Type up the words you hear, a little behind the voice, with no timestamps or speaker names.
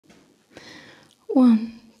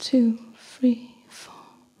1, 2, 3, 4.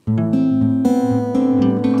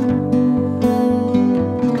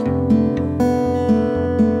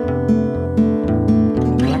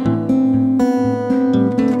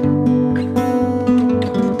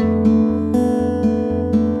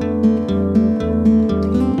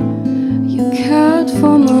 You cared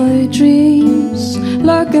for my dreams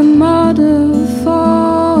like a mother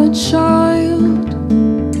for a child.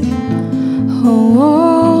 Oh,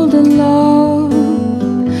 all the love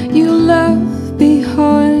you left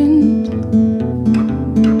behind.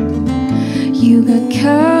 You got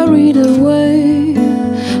carried away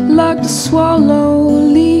like the swallow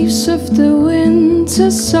leaves of the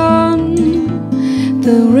winter sun.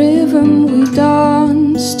 The rhythm we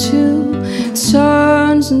dance to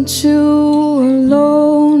turns into a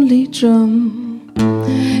lonely drum.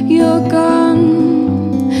 You're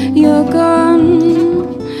gone, you're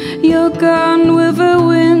gone, you're gone with the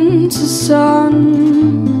winter sun.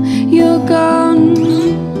 You're gone,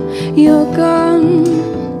 you're gone,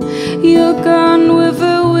 you're gone with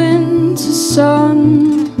the winter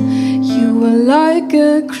sun. You were like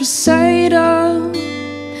a crusader,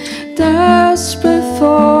 desperate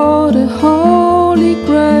for the Holy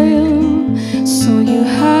Grail. So you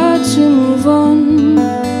had to move on,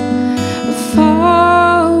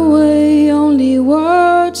 far away, only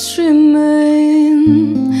words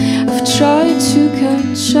remain. I've tried to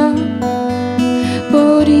catch up,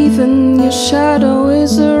 but even your shadow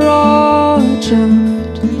is a raw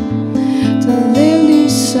draft. The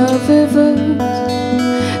lilies are vivid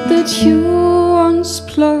that you once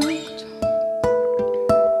plucked.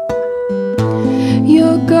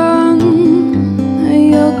 You're gone,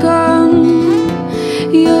 you're gone,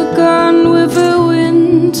 you're gone with the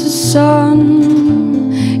winter sun.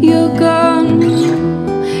 You're gone,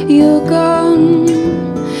 you're gone,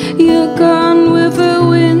 you're gone with the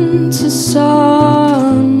winter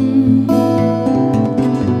sun.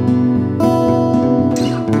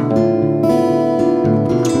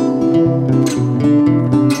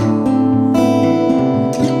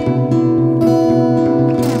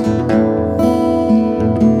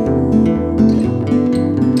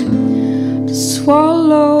 The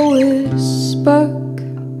swallow is back,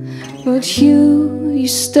 but you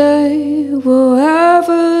stay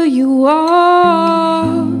wherever you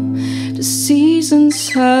are. The seasons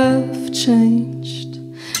have changed,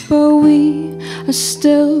 but we are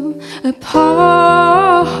still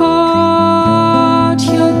apart.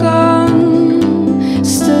 You're gone,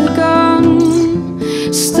 still gone,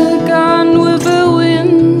 still gone with the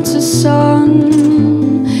winter sun.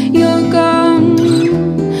 You're gone,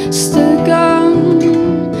 still gone,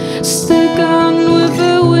 still gone with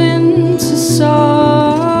the winter sun.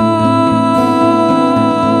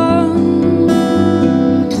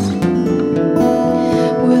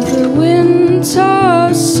 With the winter